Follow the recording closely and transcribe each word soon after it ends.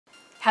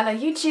Hello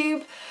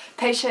YouTube,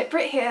 Patient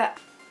Brit here,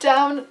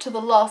 down to the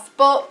last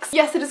box.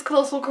 Yes, it is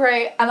Colossal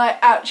Crate and I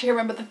actually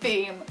remember the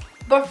theme.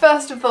 But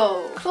first of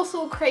all,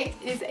 Colossal Crate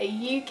is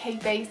a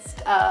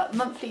UK-based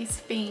monthly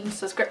themed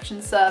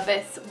subscription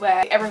service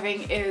where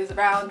everything is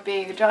around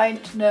being a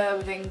giant nerd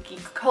within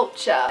geek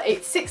culture.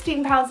 It's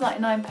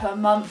 £16.99 per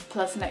month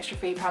plus an extra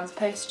 £3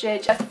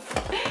 postage.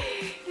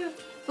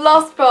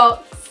 Last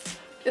box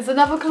is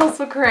another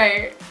Colossal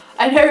Crate.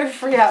 I know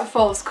 3 out of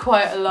 4 is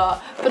quite a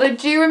lot, but I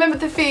do remember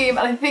the theme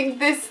and I think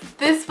this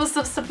was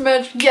the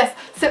Submerged. Yes,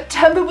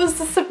 September was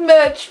the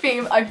Submerged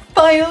theme. I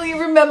finally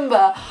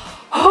remember.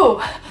 Oh,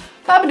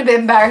 that would have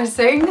been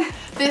embarrassing.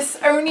 This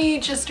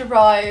only just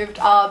arrived.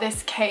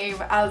 This came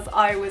as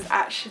I was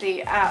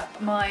actually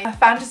at my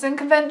Fantasy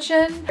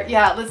convention.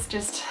 Yeah, let's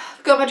just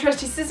got my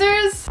trusty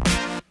scissors.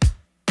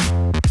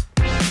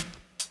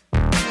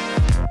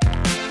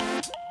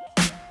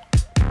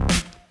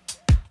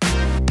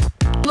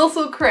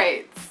 Colossal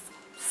Crates,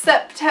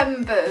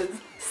 September's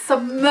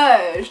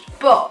Submerged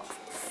box.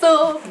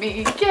 So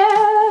me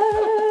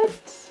get.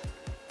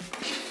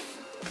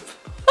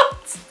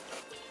 What?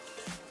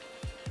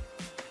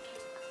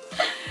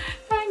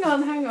 Hang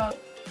on.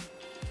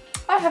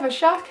 I have a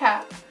shark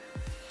cap.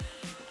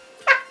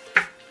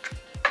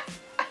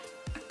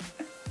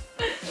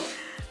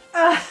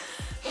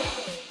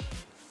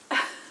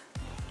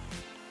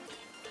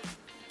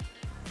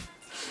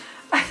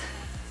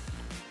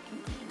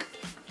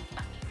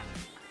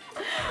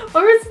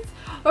 Or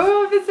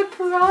if it's a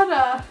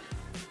piranha.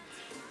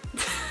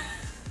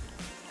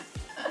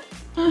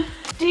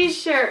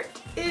 T-shirt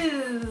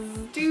is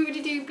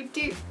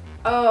doo-doo-doo-doo.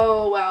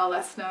 Oh wow,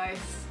 that's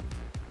nice.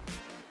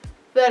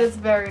 That is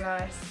very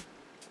nice.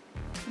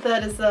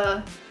 That is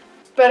a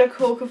Better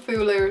Call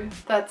Cthulhu.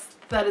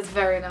 That is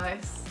very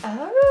nice.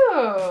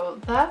 Oh,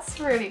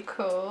 that's really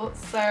cool.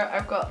 So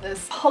I've got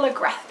this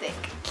holographic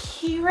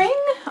keyring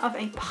of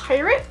a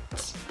pirate.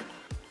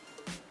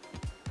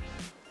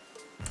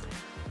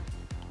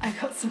 I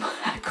got some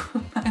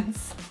Aquaman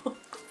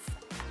socks.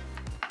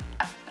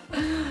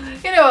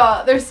 You know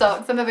what? They're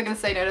socks. I'm never going to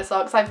say no to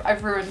socks.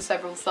 I've ruined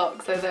several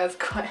socks, so that's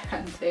quite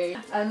handy.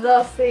 And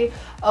lastly,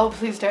 oh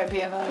please don't be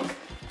a mug.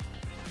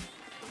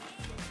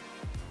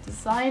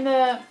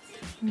 Designer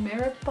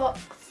mirror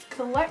box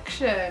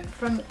collection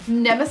from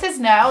Nemesis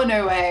Now?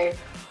 No way.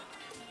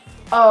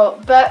 Oh,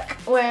 back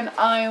when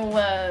I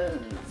was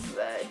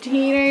a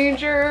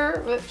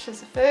teenager, which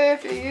is a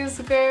few years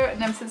ago,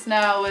 Nemesis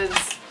Now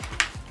was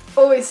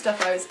always stuff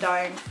I was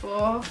dying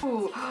for.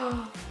 Ooh,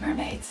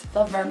 mermaids.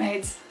 Love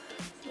mermaids.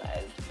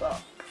 That is the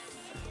box.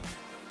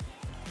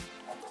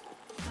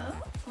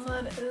 Oh,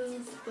 that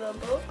is the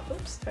book.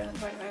 Oops, turn it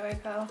the right way,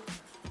 pal.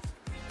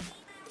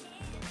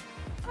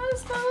 Oh,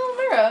 it's my little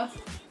mirror.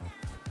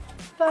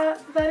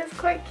 That is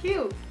quite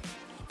cute.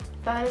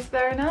 That is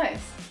very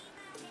nice.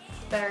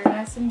 Very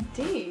nice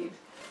indeed.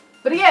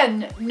 But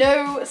again,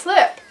 no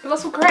slip.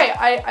 Colossal Crate.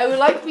 I would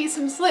like me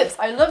some slips.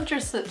 I loved your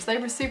slips. They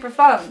were super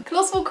fun.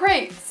 Colossal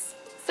Crates.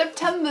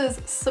 September's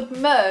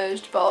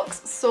Submerged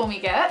box saw me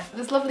get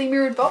this lovely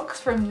mirrored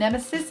box from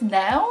Nemesis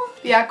Now.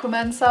 The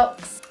Aquaman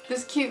socks.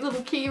 This cute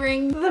little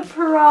keyring. The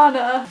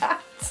piranha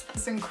hat.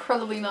 This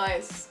incredibly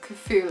nice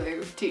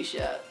Cthulhu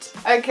t-shirt.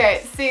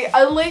 Okay, see,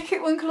 I like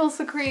it when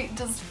Colossal Crate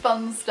does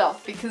fun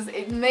stuff because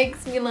it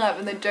makes me laugh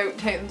and they don't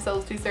take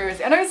themselves too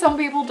seriously. I know some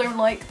people don't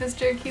like this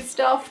jokey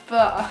stuff,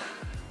 but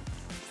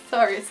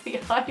sorry, it's the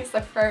eyes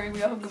are throwing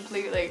me off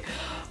completely.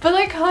 But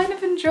I kind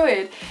of enjoy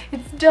it.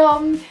 It's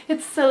dumb,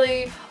 it's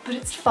silly, but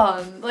it's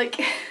fun.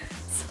 Like,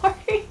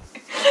 sorry.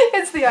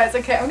 It's the eyes.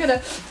 Okay, I'm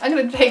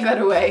gonna take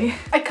that away.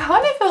 I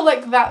kind of feel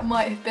like that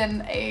might have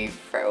been a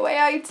throwaway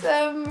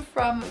item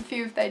from a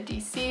few of their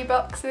DC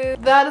boxes.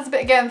 That is a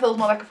bit, again, feels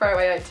more like a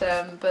throwaway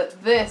item,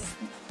 but this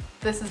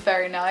is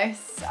very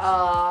nice.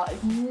 I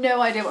have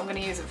no idea what I'm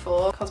going to use it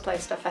for. Cosplay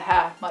stuff for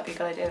hair might be a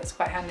good idea. That's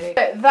quite handy.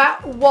 So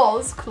that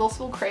was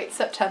Colossal Crate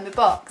September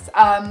box.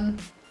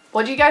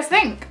 What do you guys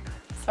think?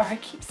 Sorry, I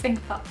keep saying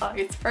that lie,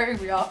 it's throwing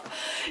me off.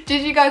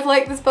 Did you guys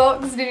like this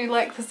box? Did you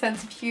like the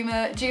sense of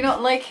humour? Do you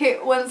not like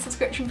it when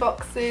subscription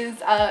boxes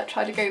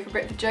try to go for a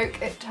bit of a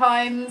joke at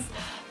times?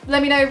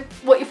 Let me know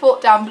what you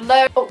thought down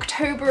below.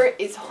 October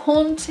is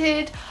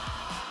haunted.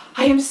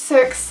 I am so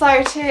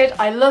excited.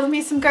 I love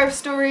me some ghost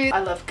stories.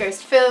 I love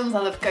ghost films. I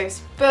love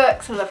ghost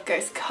books. I love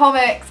ghost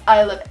comics.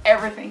 I love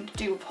everything to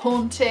do with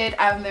haunted,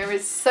 and there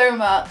is so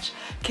much.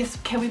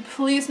 Can we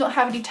please not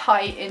have any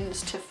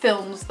tie-ins to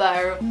films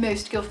though?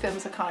 Most guild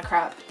films are kind of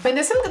crap. I mean,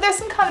 there's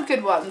some kind of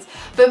good ones,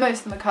 but most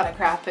of them are kind of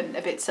crap and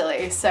a bit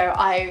silly. So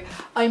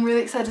I'm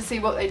really excited to see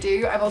what they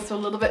do. I'm also a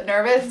little bit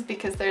nervous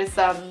because there's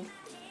some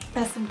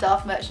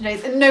daft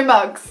merchandise and no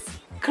mugs.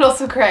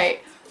 Colossal Crate.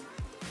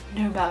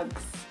 No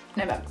mugs.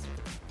 No mugs.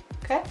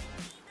 Okay?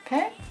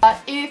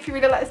 If you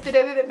really like this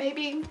video,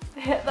 maybe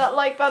hit that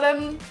like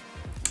button.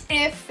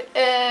 If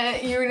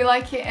you really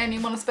like it and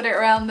you want to spread it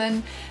around,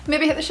 then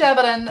maybe hit the share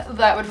button.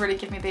 That would really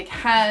give me a big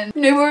hand.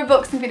 No more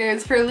unboxing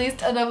videos for at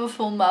least another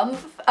full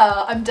month.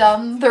 I'm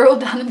done. They're all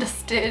done and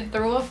dusted.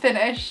 They're all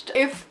finished.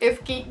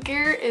 If Geek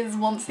Gear is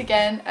once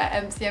again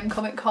at MCM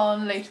Comic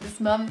Con later this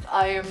month,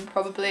 I am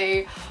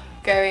probably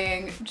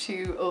going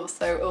to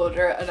also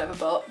order another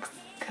box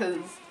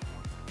because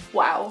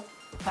wow.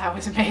 That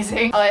was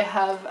amazing. I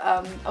have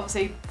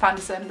obviously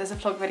Fanderson, there's a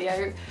vlog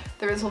video.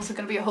 There is also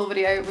going to be a whole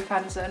video with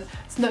Fanderson.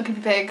 It's not going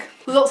to be big.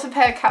 Lots of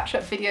pair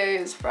catch-up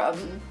videos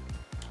from...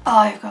 Oh,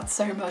 I've got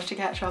so much to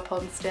catch up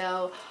on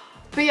still.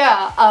 But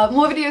yeah,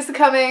 more videos are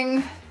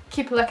coming.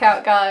 Keep a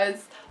lookout,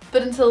 guys.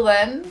 But until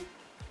then,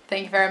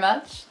 thank you very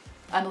much,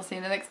 and I'll see you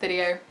in the next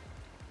video.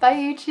 Bye,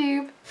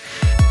 YouTube.